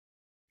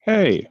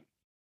Hey,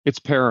 it's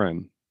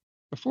Perrin.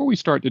 Before we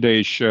start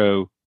today's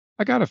show,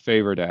 I got a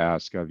favor to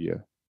ask of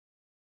you.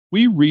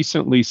 We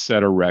recently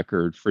set a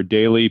record for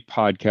daily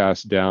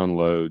podcast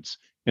downloads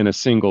in a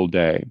single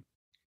day.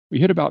 We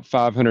hit about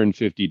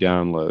 550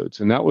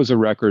 downloads, and that was a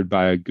record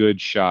by a good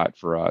shot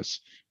for us.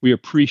 We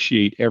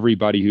appreciate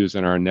everybody who's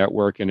in our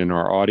network and in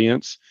our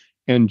audience.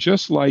 And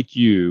just like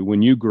you,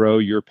 when you grow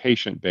your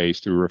patient base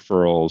through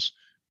referrals,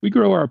 we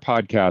grow our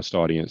podcast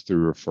audience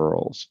through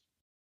referrals.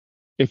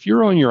 If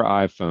you're on your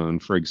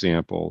iPhone, for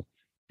example,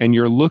 and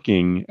you're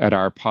looking at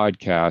our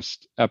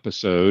podcast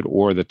episode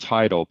or the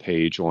title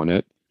page on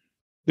it,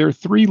 there are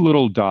three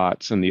little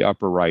dots in the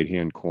upper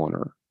right-hand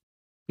corner.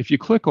 If you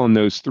click on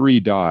those three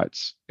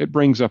dots, it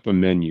brings up a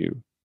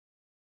menu.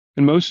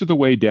 And most of the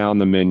way down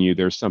the menu,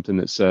 there's something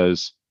that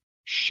says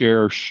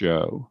Share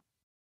Show.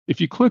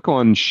 If you click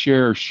on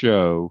Share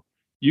Show,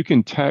 you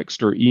can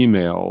text or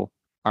email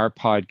our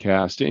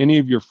podcast to any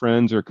of your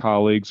friends or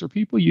colleagues or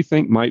people you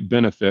think might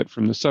benefit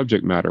from the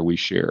subject matter we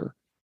share.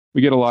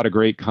 We get a lot of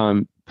great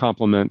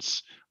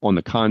compliments on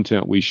the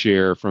content we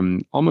share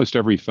from almost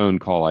every phone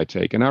call I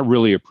take, and I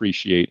really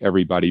appreciate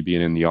everybody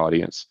being in the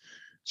audience.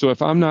 So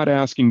if I'm not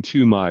asking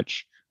too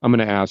much, I'm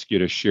going to ask you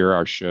to share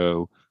our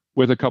show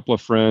with a couple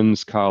of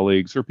friends,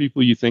 colleagues, or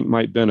people you think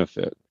might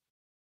benefit.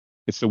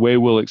 It's the way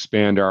we'll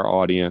expand our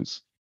audience,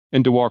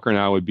 and DeWalker and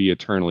I would be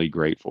eternally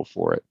grateful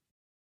for it.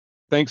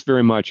 Thanks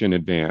very much in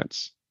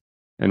advance.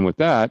 And with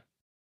that,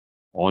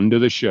 on to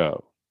the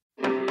show.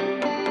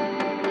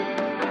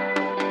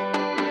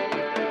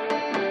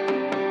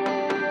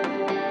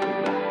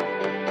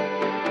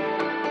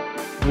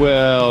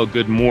 Well,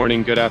 good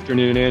morning, good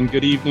afternoon, and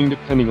good evening,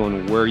 depending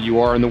on where you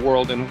are in the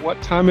world and what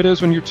time it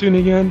is when you're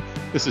tuning in.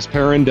 This is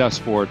Perrin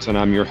Desports, and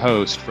I'm your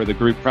host for the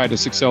Group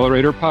Practice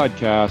Accelerator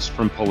podcast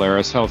from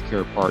Polaris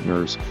Healthcare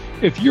Partners.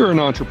 If you're an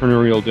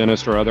entrepreneurial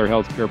dentist or other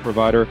healthcare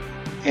provider,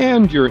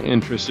 and you're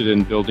interested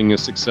in building a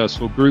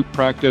successful group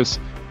practice,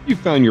 you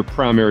found your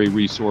primary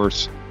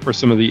resource for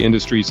some of the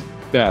industry's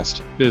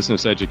best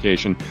business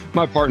education.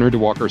 My partner,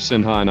 DeWalker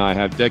Sinha, and I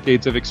have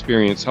decades of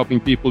experience helping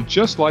people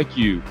just like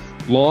you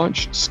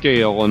launch,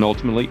 scale, and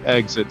ultimately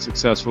exit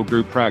successful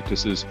group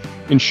practices.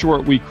 In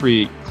short, we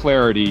create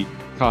clarity,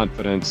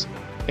 confidence,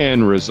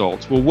 and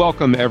results. We'll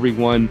welcome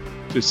everyone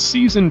to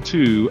Season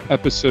 2,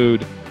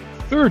 Episode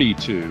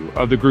 32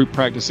 of the Group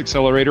Practice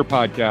Accelerator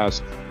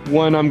podcast,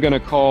 one I'm going to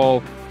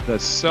call the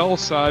sell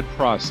side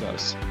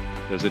process.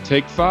 Does it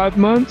take 5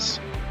 months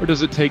or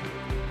does it take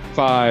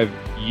 5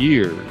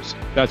 years?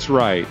 That's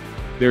right.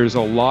 There's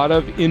a lot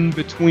of in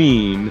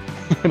between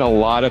and a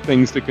lot of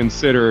things to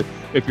consider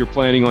if you're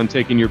planning on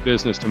taking your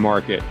business to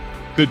market.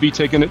 Could be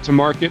taking it to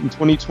market in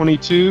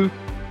 2022,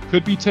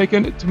 could be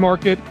taking it to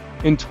market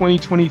in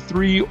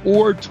 2023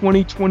 or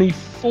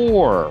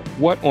 2024.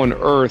 What on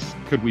earth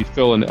could we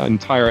fill an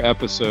entire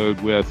episode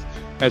with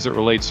as it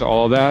relates to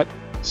all of that?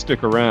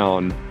 Stick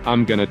around.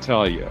 I'm going to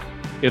tell you.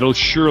 It'll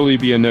surely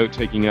be a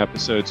note-taking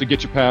episode, so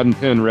get your pad and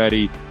pen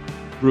ready.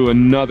 Brew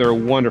another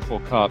wonderful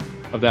cup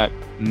of that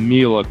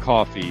Mila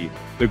coffee.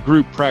 The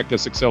Group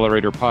Practice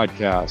Accelerator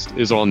podcast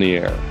is on the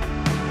air.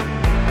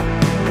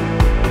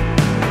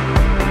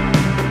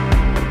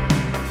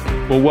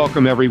 Well,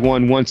 welcome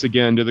everyone once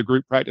again to the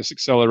Group Practice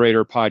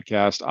Accelerator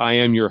podcast. I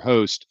am your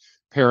host,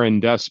 Perrin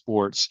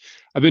Desports.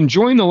 I've been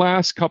joined the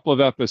last couple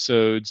of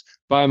episodes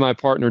by my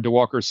partner,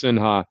 DeWalker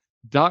Sinha,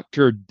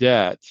 Dr.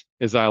 Det,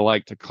 as I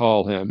like to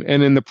call him.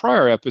 And in the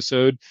prior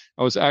episode,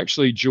 I was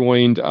actually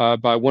joined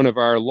by one of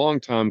our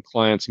longtime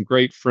clients and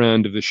great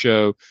friend of the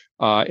show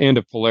and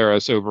of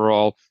Polaris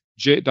overall,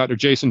 Dr.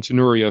 Jason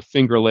Tenuria of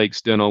Finger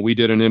Lakes Dental. We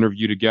did an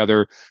interview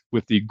together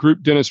with the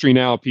Group Dentistry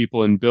Now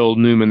people and Bill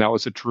Newman. That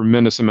was a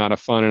tremendous amount of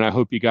fun, and I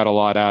hope you got a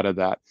lot out of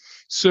that.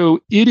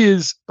 So it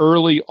is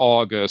early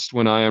August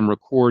when I am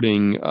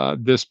recording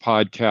this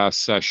podcast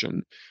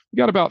session. We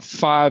got about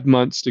 5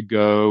 months to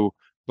go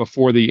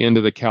before the end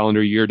of the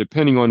calendar year,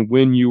 depending on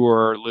when you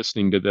are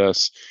listening to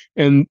this.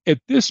 And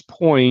at this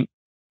point,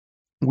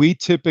 we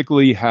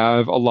typically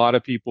have a lot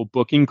of people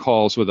booking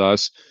calls with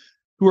us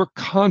who are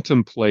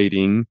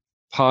contemplating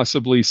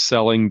possibly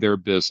selling their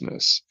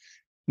business.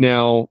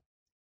 Now,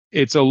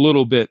 it's a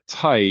little bit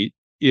tight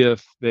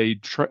if they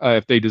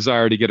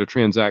desire to get a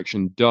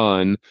transaction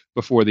done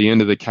before the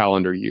end of the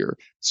calendar year.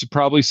 It's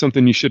probably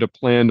something you should have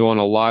planned on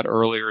a lot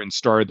earlier and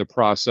started the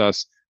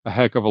process a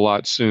heck of a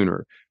lot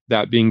sooner.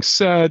 That being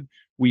said,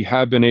 we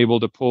have been able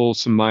to pull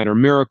some minor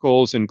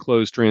miracles and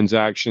close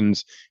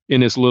transactions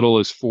in as little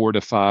as 4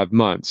 to 5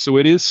 months. So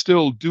it is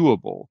still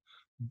doable.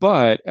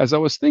 But as I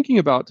was thinking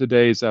about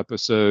today's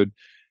episode,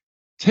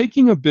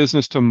 taking a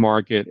business to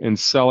market and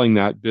selling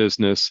that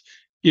business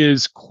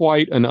is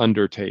quite an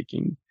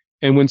undertaking.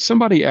 And when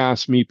somebody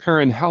asks me,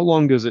 Perrin, how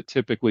long does it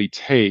typically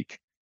take,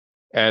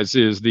 as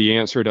is the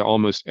answer to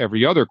almost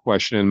every other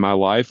question in my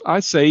life, I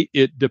say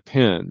it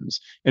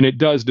depends. And it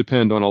does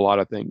depend on a lot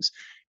of things.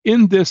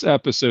 In this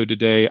episode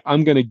today,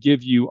 I'm going to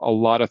give you a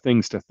lot of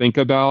things to think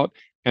about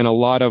and a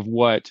lot of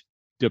what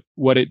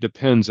it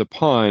depends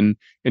upon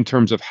in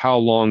terms of how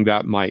long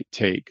that might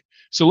take.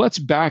 So let's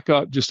back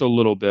up just a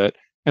little bit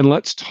And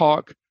let's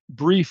talk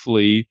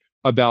briefly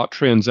about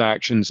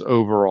transactions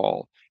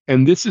overall.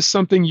 And this is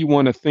something you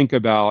want to think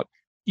about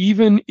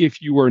even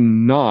if you are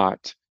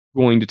not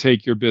going to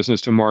take your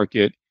business to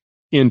market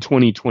in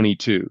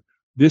 2022.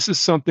 This is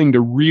something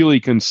to really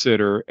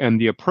consider and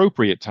the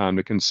appropriate time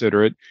to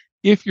consider it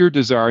if you're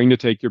desiring to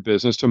take your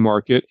business to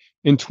market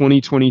in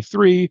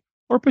 2023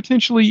 or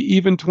potentially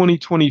even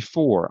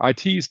 2024. I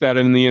teased that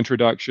in the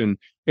introduction,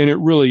 and it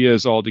really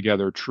is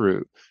altogether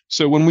true.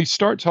 So when we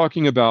start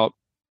talking about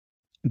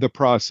the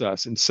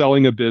process and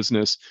selling a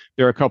business,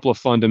 there are a couple of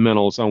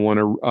fundamentals I want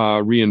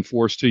to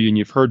reinforce to you, and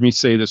you've heard me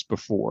say this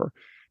before.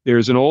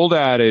 There's an old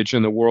adage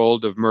in the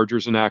world of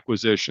mergers and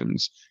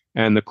acquisitions,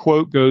 and the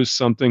quote goes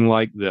something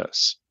like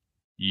this: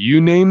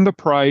 "You name the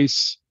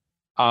price,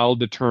 I'll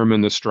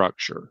determine the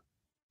structure."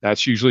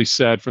 That's usually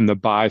said from the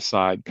buy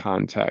side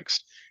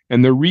context.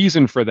 And the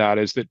reason for that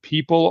is that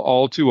people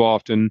all too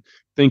often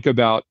think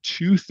about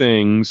two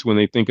things when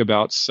they think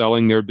about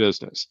selling their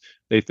business.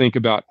 They think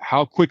about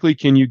how quickly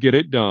can you get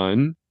it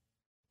done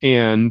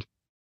and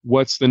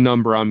what's the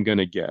number I'm going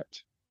to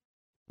get.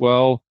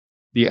 Well,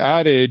 the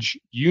adage,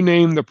 "you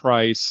name the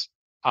price,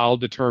 I'll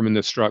determine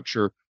the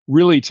structure,"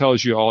 really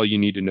tells you all you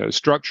need to know.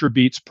 Structure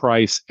beats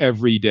price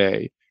every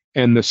day.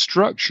 And the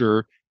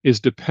structure is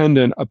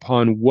dependent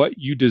upon what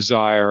you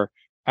desire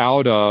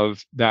out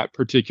of that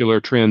particular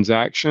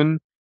transaction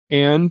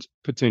and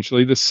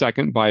potentially the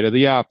second bite of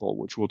the apple,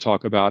 which we'll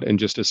talk about in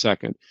just a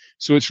second.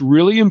 So it's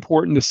really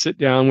important to sit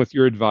down with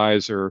your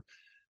advisor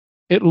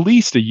at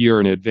least a year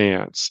in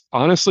advance.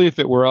 Honestly, if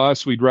it were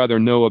us, we'd rather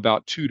know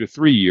about 2 to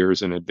 3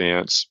 years in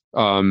advance,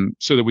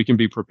 so that we can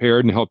be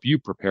prepared and help you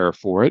prepare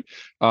for it.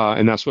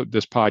 And that's what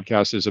this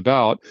podcast is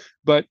about.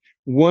 But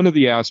one of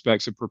the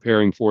aspects of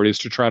preparing for it is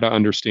to try to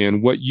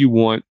understand what you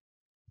want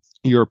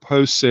your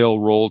post-sale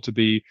role to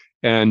be,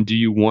 and do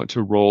you want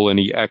to roll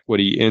any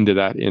equity into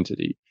that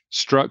entity?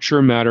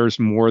 Structure matters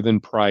more than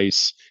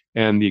price.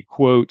 And the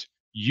quote,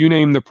 "You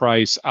name the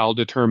price, I'll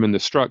determine the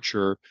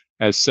structure,"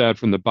 as said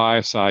from the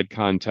buy side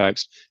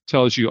context,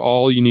 tells you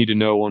all you need to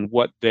know on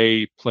what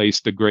they place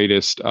the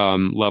greatest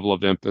level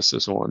of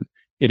emphasis on.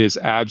 It is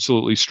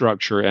absolutely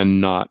structure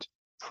and not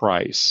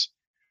price.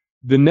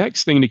 The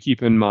next thing to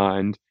keep in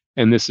mind,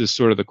 and this is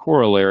sort of the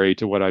corollary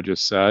to what I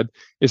just said,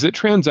 is that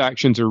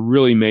transactions are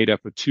really made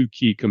up of two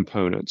key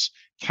components: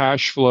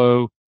 cash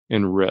flow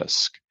and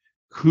risk.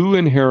 Who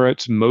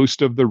inherits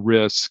most of the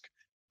risk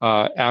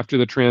after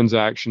the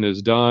transaction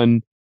is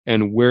done,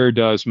 and where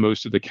does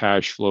most of the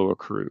cash flow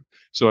accrue?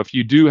 So if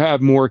you do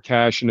have more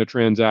cash in a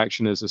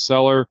transaction as a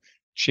seller,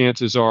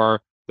 chances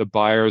are the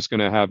buyer is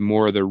going to have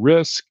more of the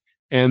risk,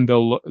 and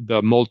the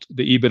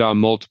EBITDA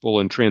multiple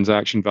and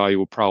transaction value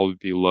will probably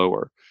be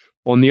lower.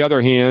 On the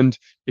other hand,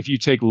 if you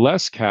take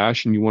less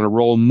cash and you want to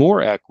roll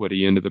more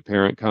equity into the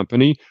parent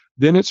company,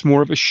 then it's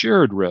more of a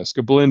shared risk,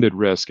 a blended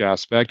risk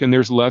aspect, and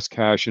there's less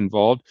cash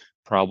involved.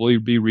 Probably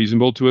be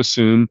reasonable to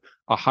assume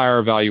a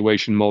higher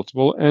valuation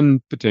multiple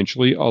and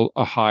potentially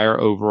a higher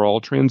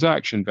overall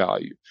transaction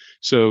value.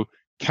 So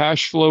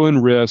cash flow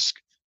and risk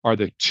are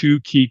the two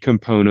key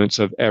components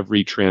of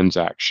every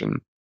transaction.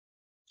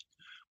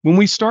 When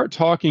we start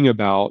talking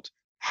about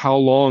how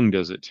long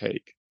does it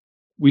take,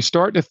 we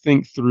start to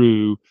think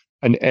through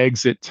an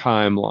exit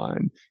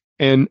timeline.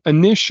 And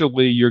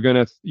initially, you're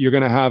gonna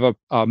have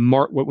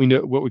what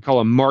we call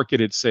a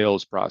marketed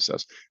sales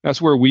process.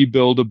 That's where we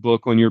build a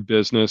book on your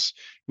business.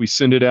 We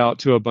send it out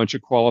to a bunch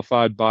of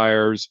qualified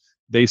buyers.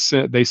 They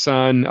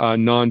sign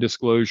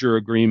non-disclosure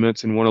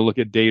agreements and want to look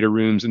at data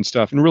rooms and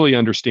stuff and really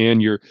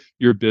understand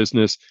your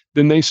business.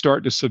 Then they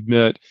start to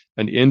submit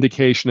an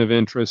indication of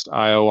interest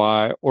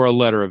 (IOI) or a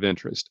letter of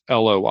interest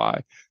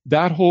 (LOI).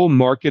 That whole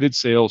marketed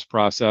sales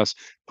process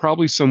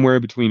probably somewhere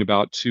between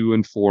about 2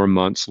 and 4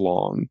 months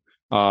long,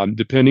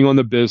 depending on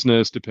the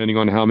business, depending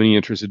on how many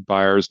interested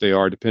buyers they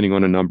are, depending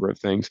on a number of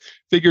things.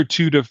 Figure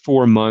 2 to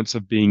 4 months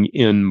of being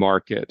in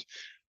market.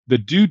 The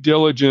due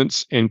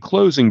diligence and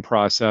closing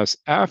process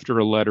after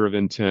a letter of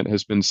intent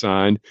has been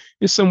signed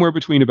is somewhere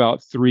between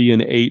about 3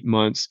 and 8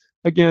 months,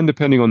 again,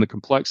 depending on the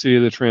complexity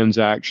of the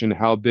transaction,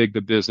 how big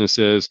the business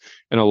is,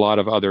 and a lot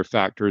of other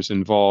factors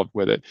involved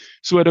with it.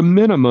 So at a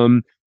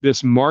minimum,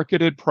 this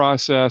marketed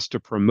process to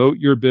promote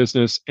your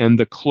business and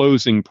the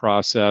closing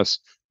process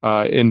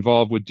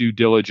involved with due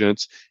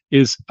diligence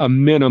is a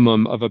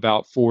minimum of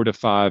about 4 to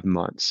 5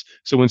 months.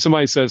 So when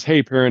somebody says,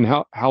 "Hey, Perrin,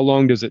 how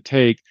long does it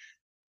take?"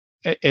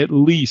 At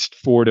least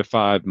 4 to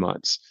 5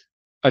 months.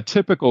 A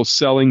typical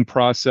selling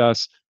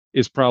process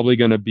is probably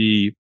going to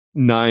be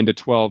 9 to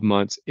 12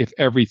 months if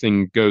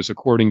everything goes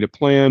according to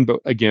plan. But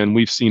again,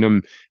 we've seen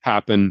them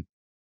happen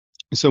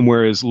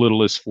somewhere as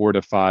little as 4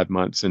 to 5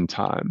 months in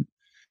time.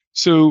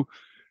 So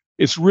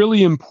it's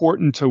really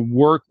important to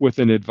work with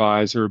an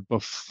advisor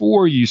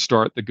before you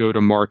start the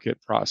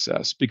go-to-market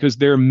process, because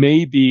there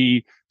may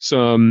be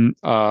some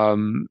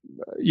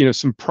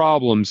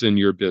problems in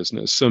your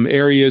business, some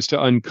areas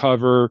to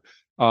uncover,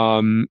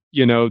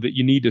 that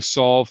you need to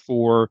solve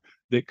for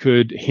that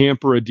could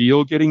hamper a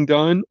deal getting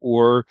done,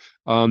 or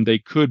they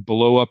could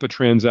blow up a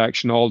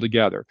transaction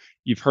altogether.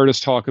 You've heard us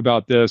talk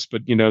about this,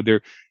 but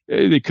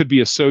they could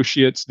be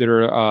associates that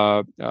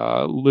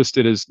are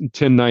listed as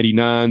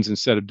 1099s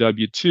instead of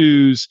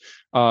W-2s.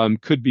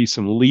 Could be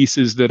some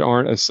leases that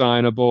aren't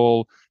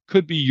assignable.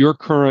 Could be your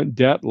current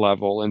debt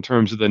level in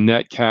terms of the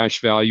net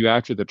cash value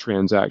after the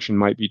transaction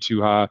might be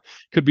too high.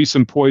 Could be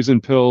some poison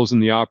pills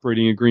in the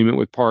operating agreement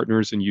with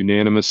partners and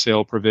unanimous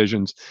sale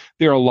provisions.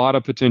 There are a lot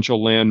of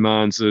potential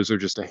landmines. Those are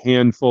just a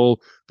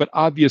handful. But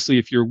obviously,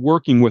 if you're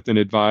working with an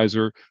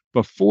advisor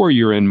before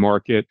you're in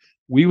market,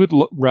 we would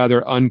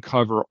rather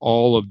uncover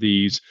all of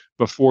these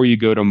before you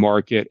go to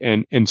market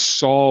and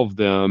solve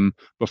them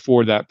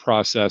before that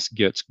process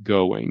gets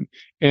going.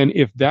 And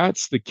if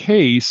that's the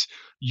case,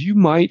 you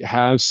might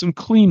have some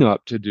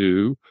cleanup to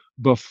do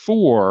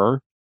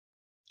before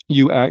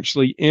you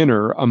actually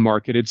enter a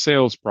marketed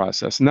sales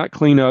process. And that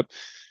cleanup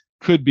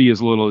could be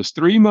as little as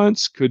 3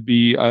 months, could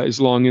be as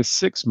long as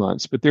 6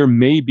 months, but there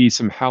may be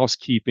some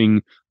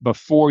housekeeping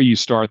before you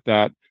start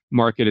that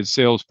marketed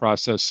sales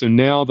process. So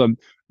now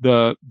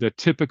the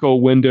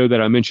typical window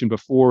that I mentioned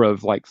before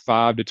of like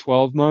 5 to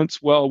 12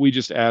 months, well, we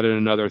just added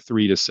another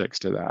 3 to 6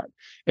 to that.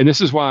 And this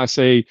is why I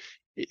say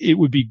it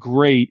would be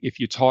great if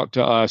you talk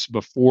to us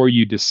before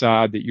you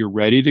decide that you're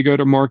ready to go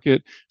to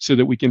market so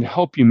that we can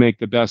help you make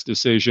the best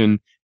decision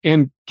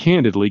and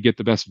candidly get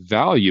the best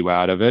value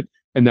out of it.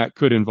 And that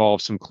could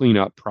involve some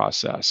cleanup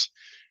process.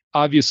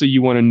 Obviously,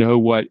 you want to know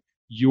what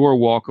your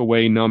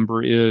walkaway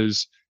number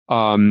is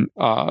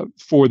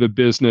for the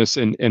business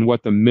and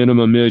what the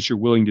minimum is you're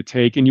willing to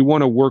take. And you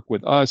want to work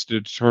with us to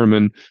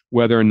determine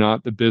whether or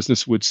not the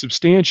business would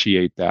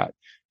substantiate that.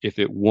 If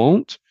it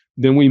won't,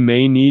 then we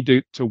may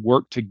need to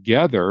work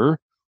together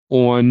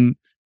on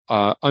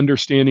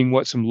understanding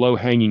what some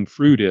low-hanging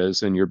fruit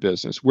is in your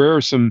business. Where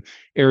are some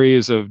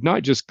areas of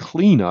not just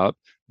cleanup,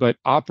 but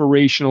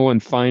operational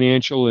and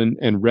financial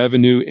and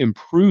revenue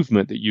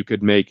improvement that you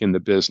could make in the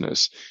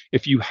business?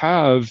 If you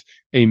have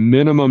a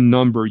minimum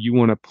number you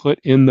want to put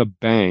in the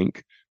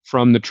bank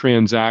from the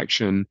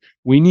transaction,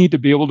 we need to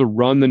be able to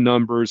run the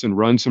numbers and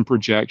run some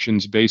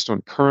projections based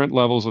on current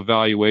levels of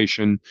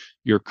valuation,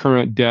 your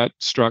current debt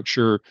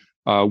structure,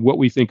 what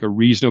we think a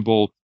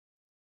reasonable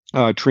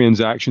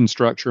transaction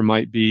structure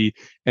might be,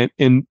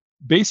 and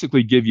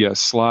basically give you a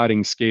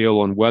sliding scale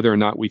on whether or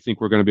not we think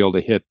we're going to be able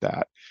to hit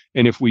that.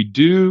 And if we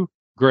do,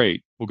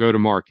 great, we'll go to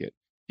market.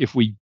 If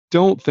we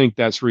don't think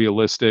that's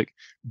realistic,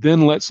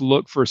 then let's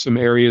look for some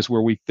areas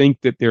where we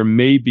think that there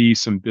may be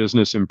some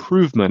business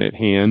improvement at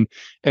hand.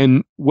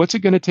 And what's it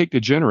going to take to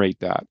generate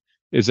that?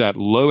 Is that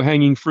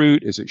low-hanging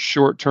fruit? Is it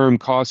short-term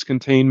cost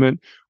containment?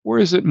 Or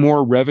is it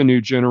more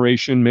revenue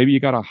generation? Maybe you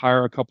got to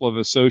hire a couple of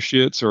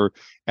associates or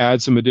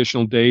add some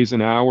additional days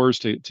and hours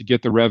to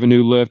get the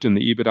revenue lift and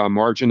the EBITDA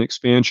margin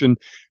expansion.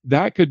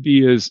 That could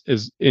be as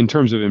in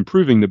terms of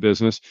improving the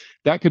business,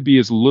 that could be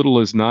as little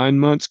as 9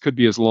 months, could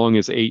be as long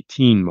as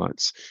 18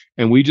 months.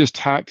 And we just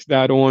tacked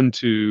that on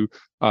to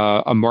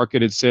a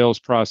marketed sales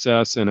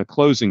process and a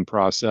closing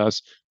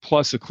process,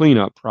 plus a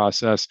cleanup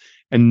process.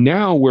 And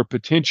now we're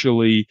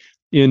potentially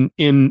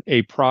in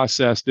a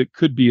process that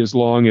could be as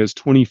long as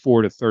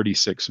 24 to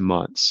 36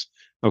 months.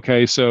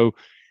 Okay, so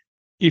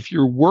if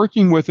you're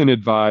working with an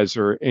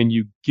advisor and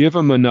you give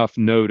them enough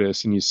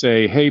notice and you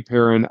say, hey,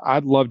 Perrin,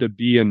 I'd love to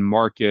be in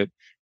market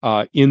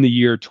in the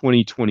year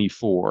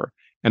 2024.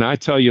 And I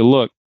tell you,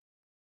 look,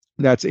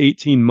 that's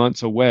 18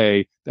 months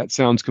away. That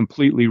sounds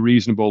completely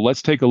reasonable.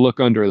 Let's take a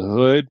look under the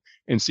hood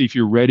and see if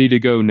you're ready to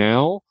go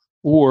now,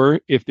 or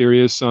if there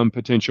is some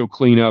potential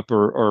cleanup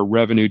or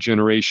revenue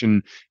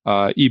generation,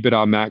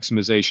 EBITDA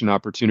maximization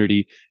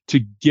opportunity to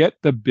get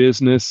the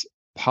business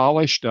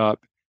polished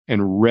up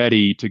and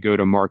ready to go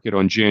to market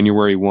on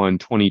January 1,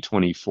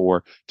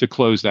 2024, to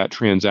close that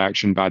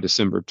transaction by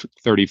December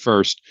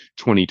 31st,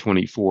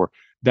 2024.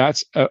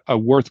 That's a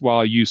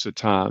worthwhile use of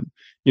time.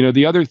 You know,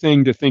 the other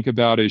thing to think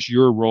about is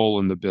your role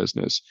in the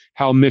business.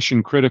 How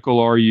mission critical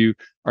are you?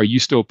 Are you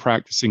still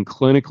practicing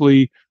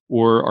clinically,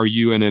 or are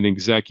you in an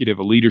executive,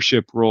 a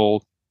leadership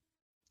role?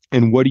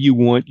 And what do you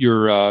want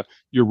your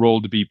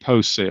role to be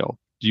post sale?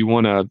 Do you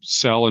want to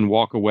sell and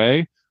walk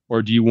away,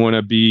 or do you want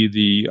to be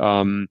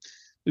the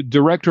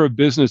director of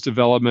business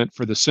development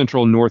for the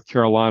Central North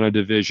Carolina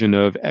division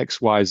of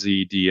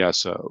XYZ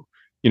DSO?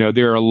 You know,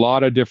 there are a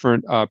lot of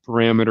different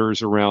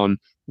parameters around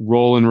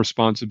role and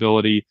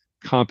responsibility,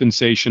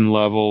 compensation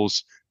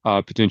levels,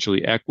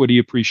 potentially equity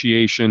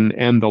appreciation,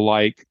 and the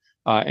like.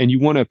 And you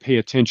want to pay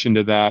attention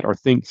to that or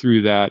think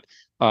through that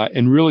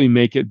and really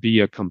make it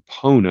be a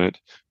component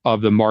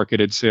of the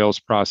marketed sales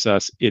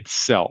process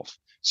itself.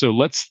 So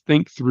let's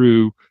think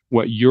through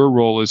what your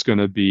role is going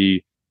to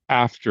be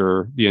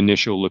after the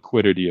initial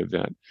liquidity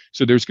event.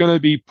 So there's going to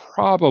be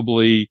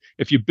probably,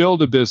 if you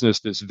build a business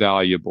that's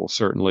valuable,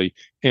 certainly,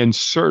 and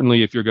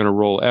certainly if you're going to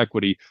roll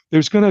equity,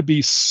 there's going to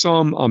be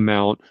some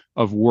amount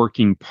of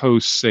working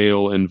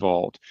post-sale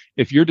involved.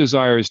 If your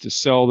desire is to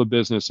sell the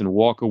business and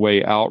walk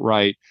away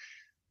outright,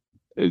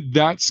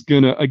 that's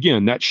going to,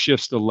 again, that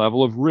shifts the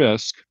level of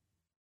risk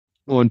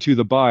onto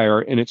the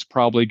buyer, and it's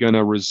probably going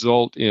to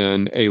result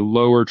in a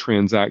lower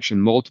transaction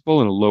multiple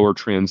and a lower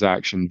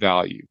transaction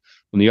value.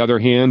 On the other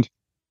hand,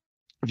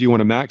 if you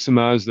want to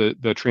maximize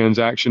the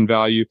transaction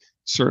value,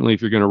 certainly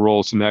if you're going to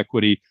roll some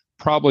equity,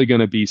 probably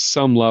going to be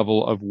some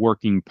level of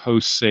working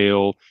post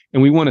sale.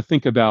 And we want to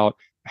think about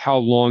how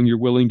long you're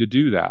willing to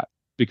do that.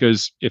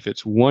 Because if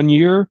it's 1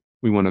 year,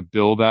 we want to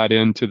build that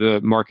into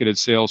the marketed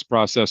sales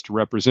process to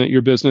represent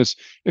your business.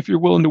 If you're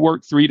willing to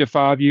work 3 to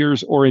 5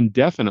 years or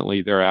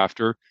indefinitely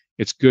thereafter,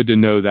 it's good to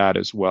know that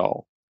as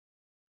well.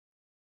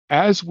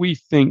 As we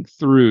think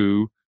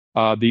through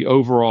the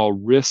overall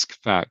risk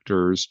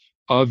factors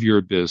of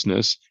your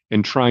business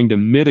and trying to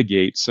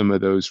mitigate some of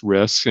those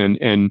risks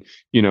and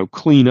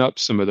clean up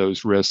some of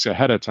those risks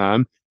ahead of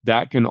time,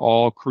 that can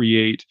all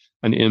create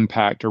an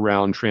impact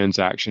around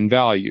transaction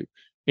value.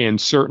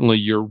 And certainly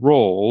your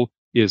role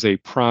is a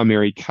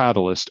primary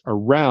catalyst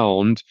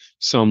around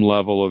some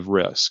level of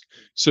risk.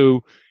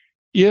 So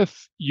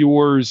if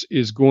yours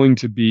is going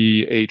to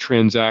be a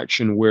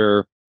transaction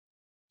where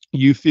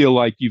you feel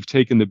like you've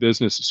taken the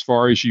business as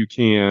far as you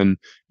can,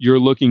 you're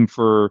looking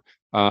for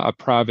a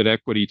private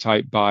equity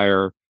type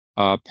buyer,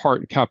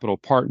 capital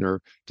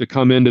partner to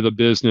come into the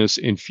business,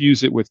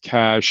 infuse it with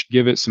cash,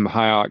 give it some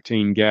high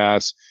octane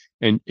gas,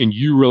 and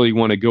you really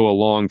want to go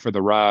along for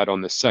the ride on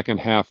the second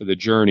half of the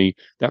journey,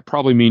 that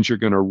probably means you're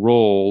going to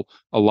roll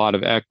a lot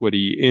of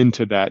equity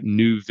into that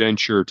new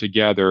venture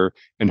together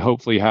and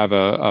hopefully have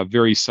a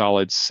very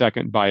solid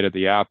second bite of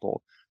the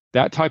apple.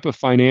 That type of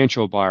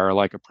financial buyer,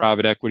 like a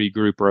private equity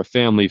group or a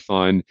family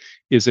fund,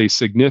 is a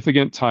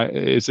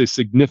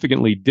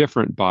significantly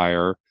different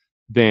buyer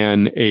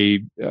than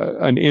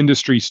an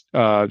industry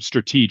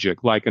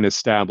strategic, like an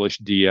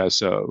established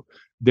DSO.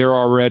 They're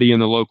already in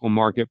the local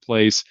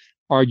marketplace.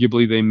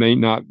 Arguably, they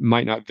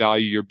might not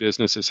value your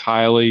business as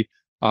highly,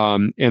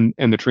 and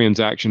the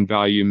transaction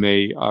value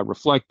may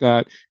reflect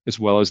that, as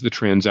well as the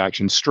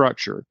transaction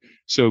structure.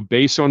 So,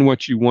 based on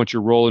what you want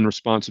your role and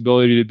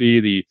responsibility to be,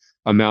 the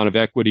amount of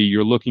equity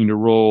you're looking to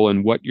roll,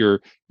 and what your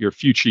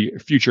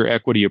future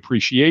equity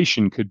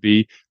appreciation could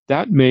be,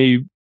 that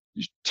may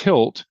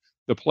tilt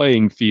the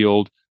playing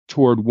field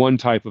toward one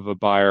type of a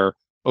buyer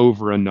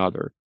over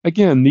another.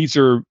 Again, these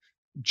are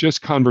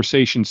just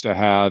conversations to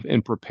have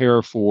and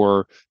prepare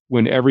for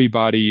when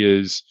everybody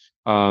is,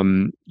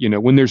 when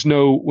there's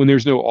no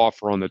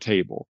offer on the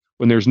table,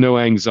 when there's no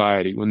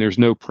anxiety, when there's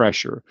no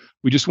pressure.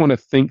 We just want to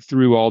think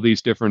through all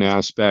these different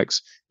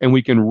aspects, and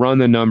we can run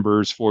the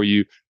numbers for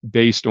you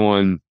based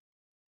on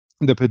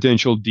the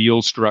potential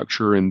deal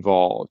structure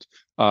involved.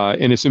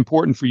 And it's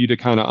important for you to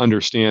kind of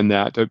understand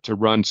that, to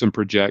run some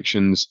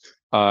projections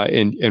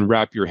and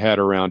wrap your head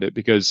around it,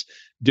 because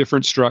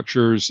different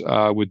structures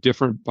with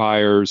different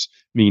buyers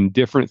mean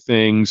different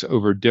things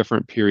over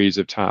different periods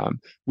of time.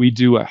 We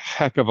do a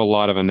heck of a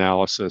lot of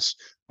analysis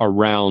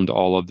around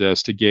all of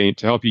this to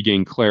help you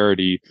gain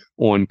clarity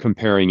on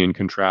comparing and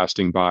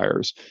contrasting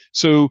buyers.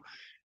 So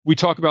we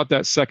talk about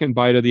that second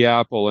bite of the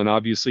apple, and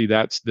obviously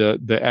that's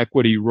the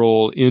equity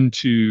roll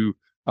into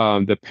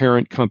the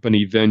parent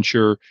company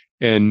venture.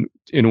 And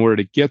in order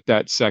to get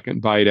that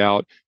second bite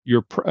out,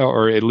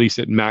 or at least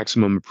at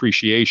maximum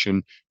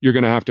appreciation, you're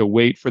going to have to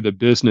wait for the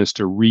business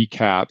to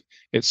recap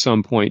at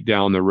some point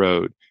down the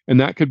road. And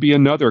that could be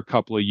another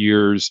couple of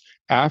years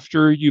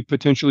after you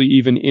potentially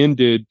even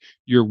ended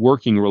your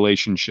working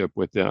relationship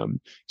with them.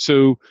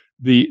 So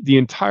the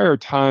entire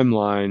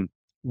timeline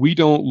we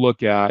don't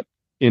look at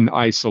in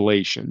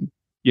isolation.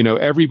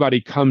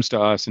 Everybody comes to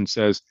us and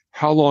says,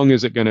 how long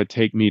is it going to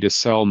take me to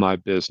sell my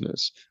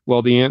business?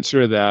 Well, the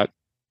answer to that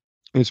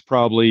is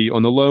probably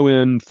on the low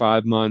end,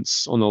 5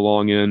 months, on the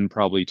long end,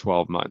 probably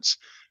 12 months.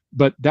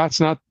 But that's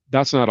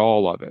not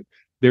all of it.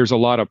 There's a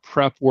lot of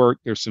prep work,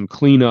 there's some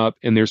cleanup,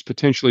 and there's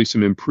potentially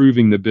some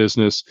improving the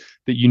business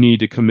that you need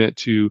to commit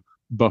to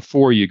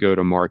before you go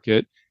to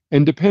market.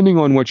 And depending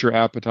on what your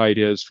appetite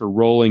is for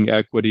rolling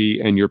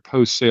equity and your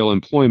post-sale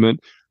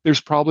employment,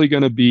 there's probably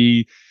going to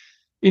be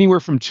anywhere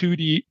from 2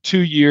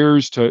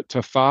 years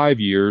to 5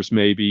 years,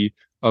 maybe,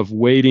 of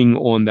waiting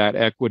on that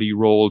equity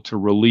roll to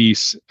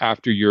release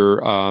after your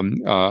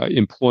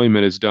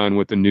employment is done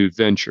with a new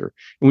venture.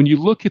 And when you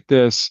look at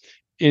this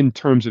in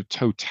terms of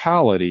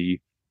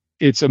totality,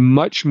 it's a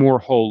much more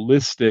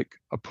holistic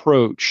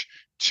approach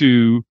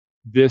to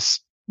this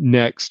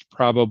next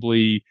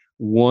probably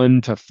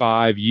 1 to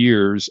 5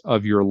 years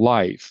of your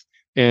life.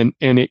 And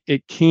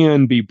it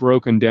can be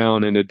broken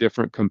down into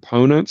different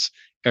components.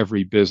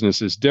 Every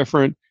business is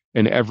different,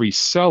 and every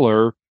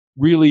seller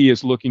really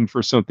is looking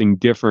for something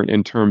different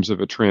in terms of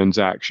a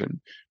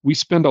transaction. We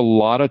spend a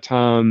lot of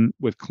time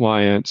with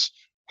clients,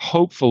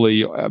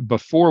 hopefully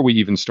before we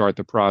even start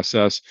the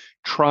process,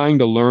 trying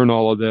to learn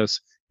all of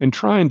this and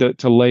trying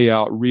to lay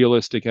out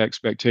realistic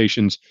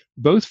expectations,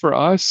 both for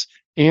us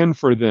and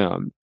for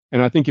them.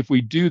 And I think if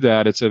we do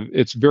that,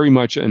 it's very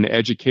much an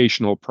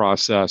educational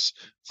process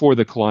for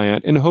the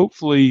client, and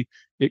hopefully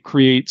it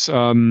creates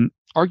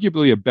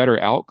arguably a better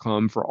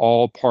outcome for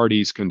all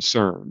parties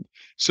concerned.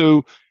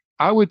 So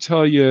I would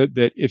tell you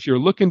that if you're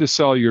looking to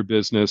sell your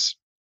business,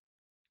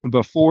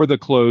 before the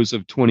close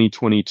of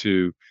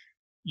 2022,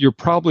 you're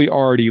probably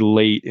already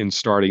late in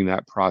starting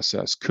that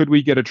process. Could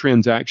we get a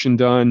transaction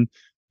done?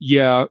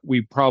 Yeah,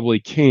 we probably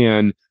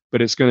can,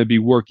 but it's going to be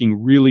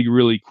working really,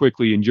 really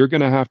quickly, and you're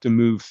going to have to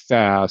move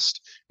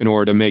fast in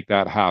order to make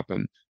that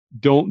happen.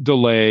 Don't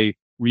delay.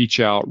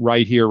 Reach out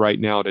right here, right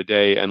now,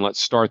 today, and let's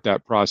start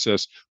that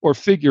process or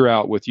figure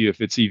out with you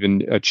if it's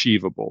even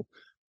achievable.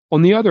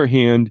 On the other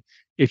hand,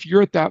 if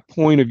you're at that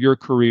point of your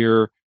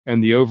career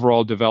and the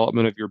overall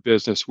development of your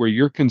business where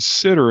you're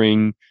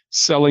considering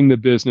selling the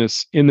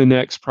business in the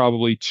next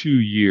probably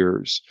 2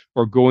 years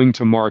or going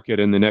to market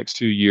in the next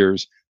 2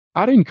 years,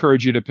 I'd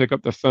encourage you to pick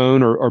up the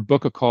phone or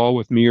book a call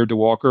with me or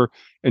DeWalker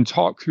and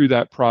talk through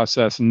that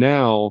process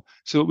now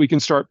so that we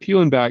can start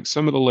peeling back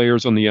some of the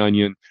layers on the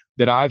onion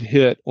that I've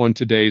hit on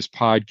today's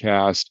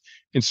podcast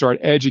and start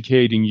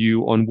educating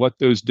you on what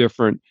those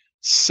different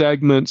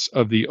segments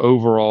of the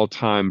overall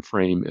time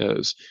frame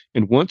is.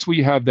 And once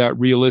we have that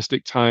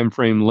realistic time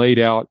frame laid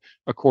out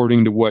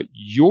according to what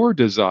your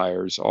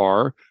desires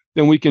are,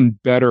 then we can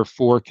better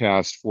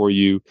forecast for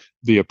you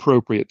the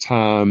appropriate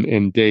time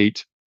and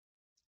date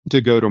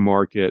to go to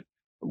market,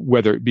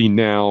 whether it be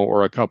now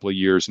or a couple of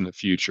years in the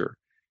future.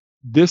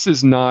 This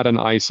is not an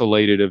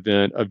isolated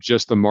event of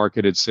just the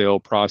marketed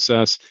sale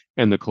process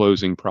and the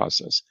closing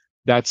process.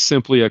 That's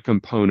simply a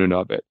component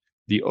of it.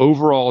 The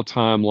overall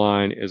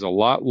timeline is a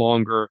lot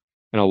longer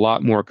and a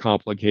lot more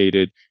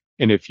complicated.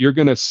 And if you're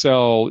going to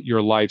sell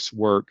your life's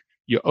work,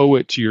 you owe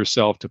it to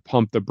yourself to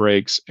pump the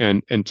brakes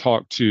and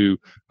talk to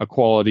a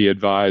quality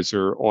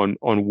advisor on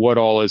what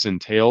all is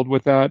entailed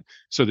with that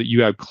so that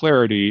you have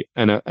clarity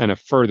and a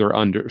further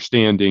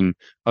understanding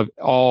of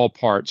all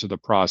parts of the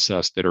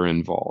process that are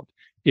involved.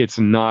 It's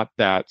not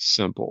that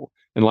simple.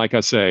 And like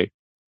I say,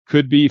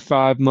 could be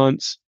 5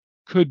 months,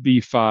 could be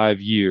 5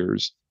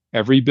 years.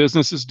 Every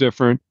business is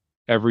different.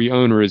 Every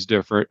owner is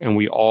different, and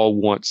we all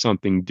want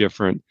something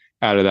different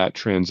out of that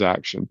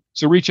transaction.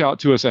 So reach out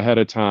to us ahead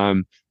of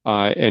time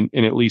and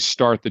at least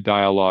start the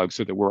dialogue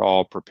so that we're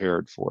all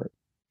prepared for it.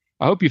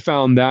 I hope you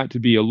found that to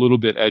be a little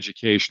bit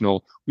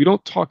educational. We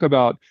don't talk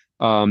about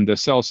the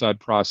sell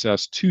side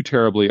process too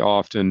terribly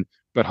often,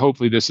 but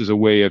hopefully this is a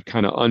way of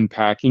kind of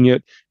unpacking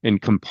it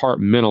and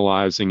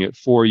compartmentalizing it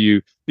for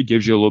you. It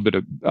gives you a little bit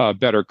of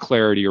better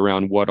clarity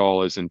around what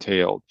all is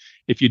entailed.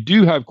 If you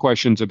do have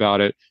questions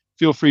about it,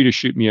 feel free to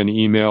shoot me an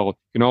email.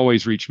 You can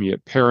always reach me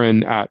at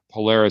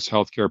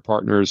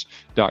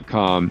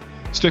perrin@polarishealthcarepartners.com.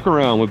 Stick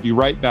around. We'll be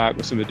right back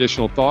with some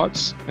additional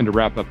thoughts and to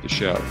wrap up the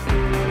show.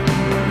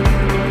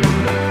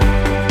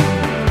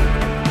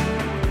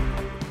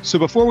 So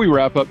before we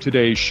wrap up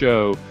today's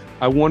show,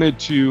 I wanted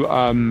to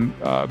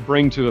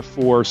bring to the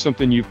fore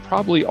something you've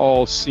probably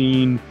all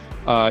seen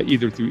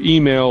either through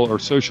email or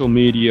social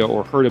media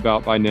or heard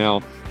about by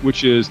now,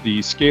 which is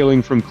the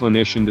Scaling from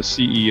Clinician to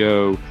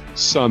CEO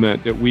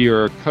Summit that we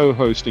are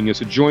co-hosting. It's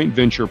a joint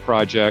venture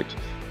project,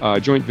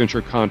 joint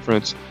venture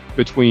conference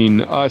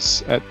between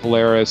us at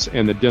Polaris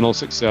and the Dental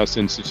Success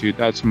Institute.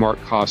 That's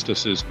Mark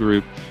Costas's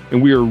group.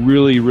 And we are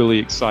really, really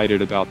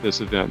excited about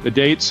this event. The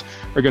dates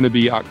are going to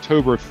be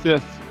October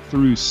 5th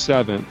through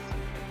 7th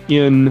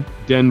in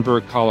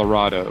Denver,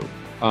 Colorado,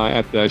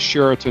 at the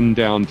Sheraton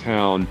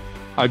downtown.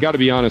 I got to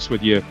be honest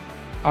with you,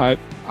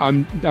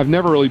 I've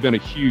never really been a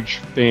huge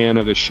fan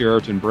of the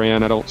Sheraton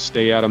brand. I don't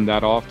stay at them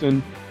that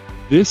often.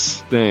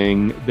 This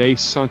thing they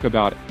sunk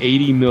about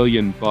 $80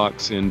 million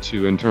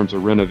into in terms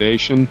of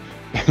renovation,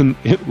 and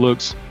it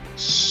looks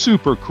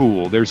super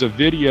cool. There's a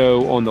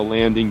video on the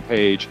landing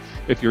page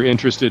if you're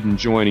interested in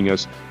joining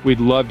us. We'd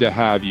love to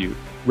have you.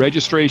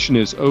 Registration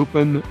is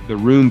open. The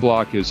room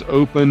block is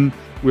open.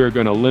 We're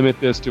going to limit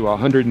this to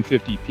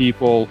 150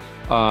 people,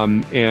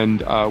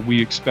 and we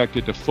expect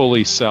it to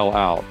fully sell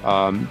out.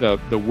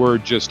 The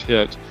word just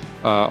hit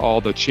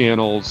all the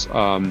channels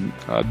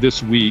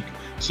this week.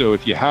 So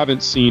if you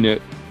haven't seen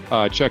it,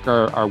 check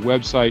our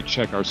website,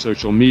 check our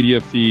social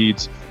media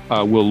feeds.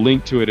 We'll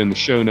link to it in the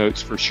show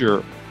notes for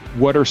sure.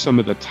 What are some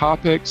of the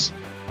topics?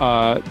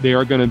 They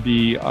are going to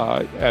be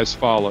as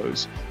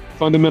follows.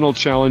 Fundamental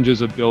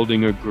challenges of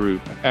building a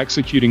group,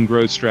 executing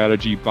growth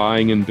strategy,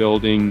 buying and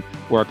building,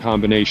 or a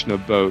combination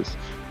of both.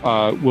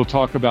 We'll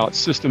talk about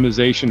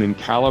systemization and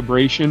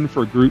calibration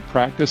for group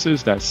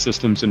practices. That's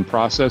systems and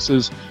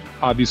processes.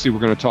 Obviously,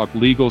 we're going to talk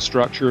legal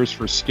structures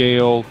for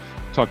scale,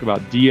 talk about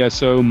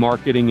DSO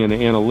marketing and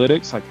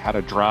analytics, like how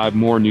to drive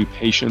more new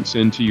patients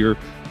into your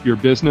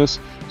business.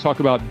 Talk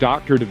about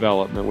doctor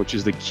development, which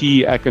is the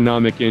key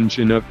economic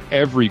engine of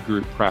every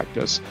group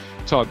practice.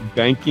 Talk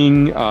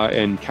banking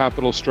and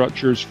capital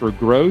structures for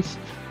growth.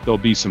 There'll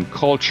be some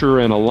culture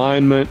and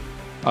alignment.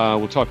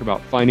 We'll talk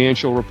about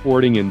financial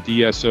reporting and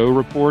DSO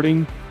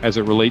reporting as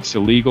it relates to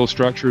legal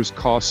structures,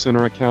 cost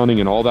center accounting,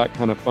 and all that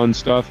kind of fun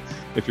stuff.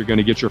 If you're going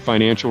to get your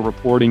financial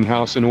reporting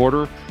house in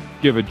order,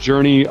 give a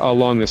journey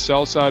along the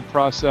sell side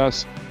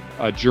process,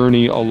 a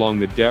journey along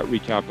the debt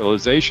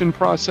recapitalization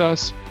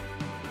process.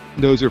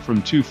 Those are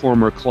from two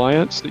former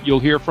clients that you'll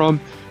hear from.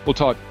 We'll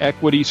talk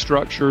equity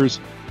structures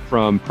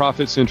from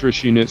profits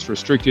interest units,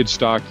 restricted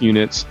stock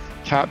units,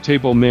 cap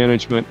table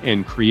management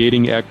and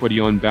creating equity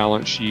on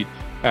balance sheet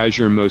as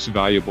your most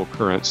valuable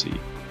currency.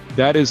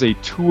 That is a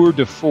tour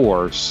de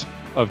force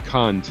of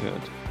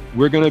content.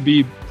 We're going to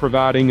be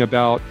providing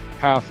about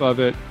half of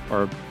it,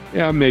 or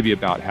maybe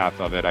about half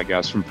of it, I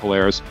guess, from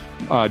Polaris.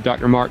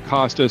 Dr. Mark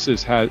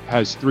Costas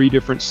has 3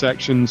 different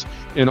sections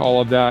in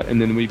all of that,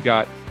 and then we've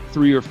got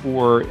 3 or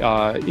 4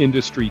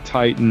 industry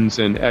titans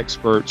and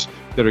experts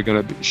that are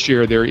going to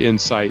share their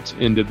insights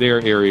into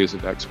their areas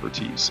of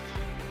expertise.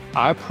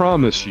 I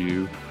promise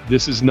you,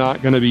 this is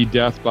not going to be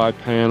death by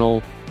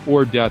panel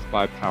or death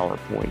by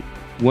PowerPoint.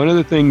 One of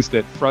the things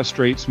that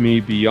frustrates me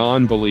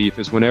beyond belief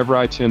is whenever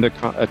I attend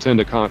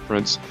a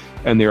conference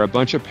and there are a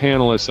bunch of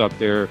panelists up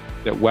there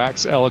that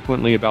wax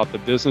eloquently about the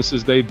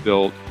businesses they've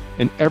built,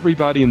 and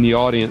everybody in the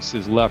audience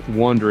is left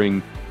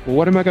wondering, well,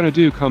 what am I going to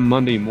do come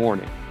Monday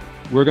morning?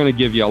 We're going to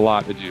give you a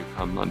lot to do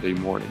come Monday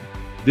morning.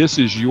 This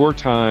is your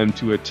time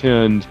to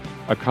attend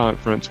a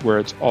conference where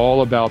it's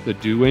all about the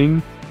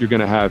doing. You're going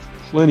to have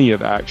plenty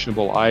of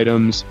actionable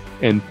items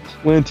and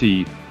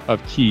plenty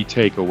of key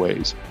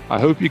takeaways. I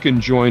hope you can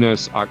join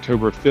us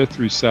October 5th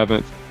through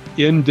 7th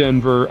in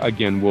Denver.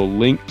 Again, we'll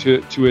link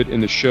to it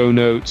in the show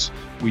notes.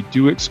 We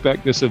do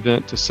expect this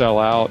event to sell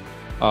out,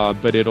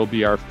 but it'll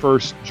be our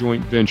first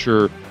joint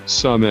venture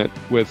summit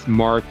with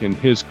Mark and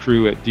his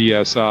crew at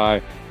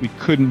DSI. We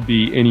couldn't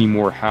be any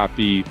more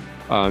happy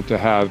to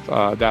have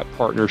that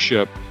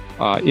partnership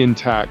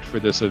intact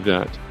for this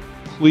event.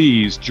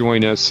 Please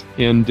join us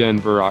in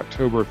Denver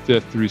October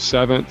 5th through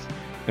 7th.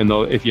 And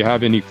if you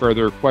have any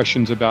further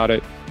questions about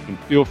it,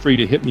 feel free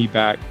to hit me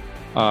back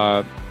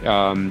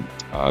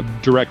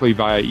directly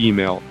via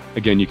email.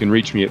 Again, you can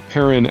reach me at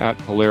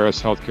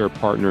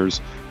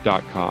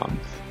perrin@polarishealthcarepartners.com.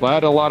 Well, I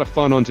had a lot of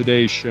fun on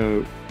today's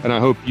show, and I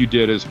hope you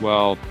did as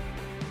well.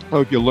 I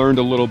hope you learned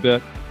a little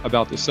bit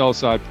about the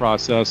sell-side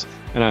process,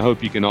 and I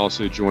hope you can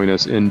also join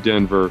us in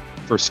Denver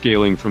for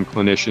Scaling from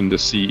Clinician to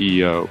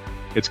CEO.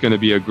 It's going to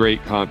be a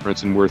great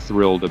conference, and we're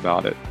thrilled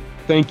about it.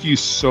 Thank you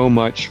so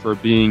much for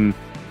being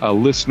a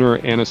listener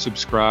and a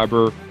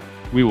subscriber.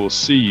 We will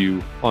see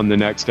you on the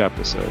next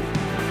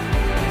episode.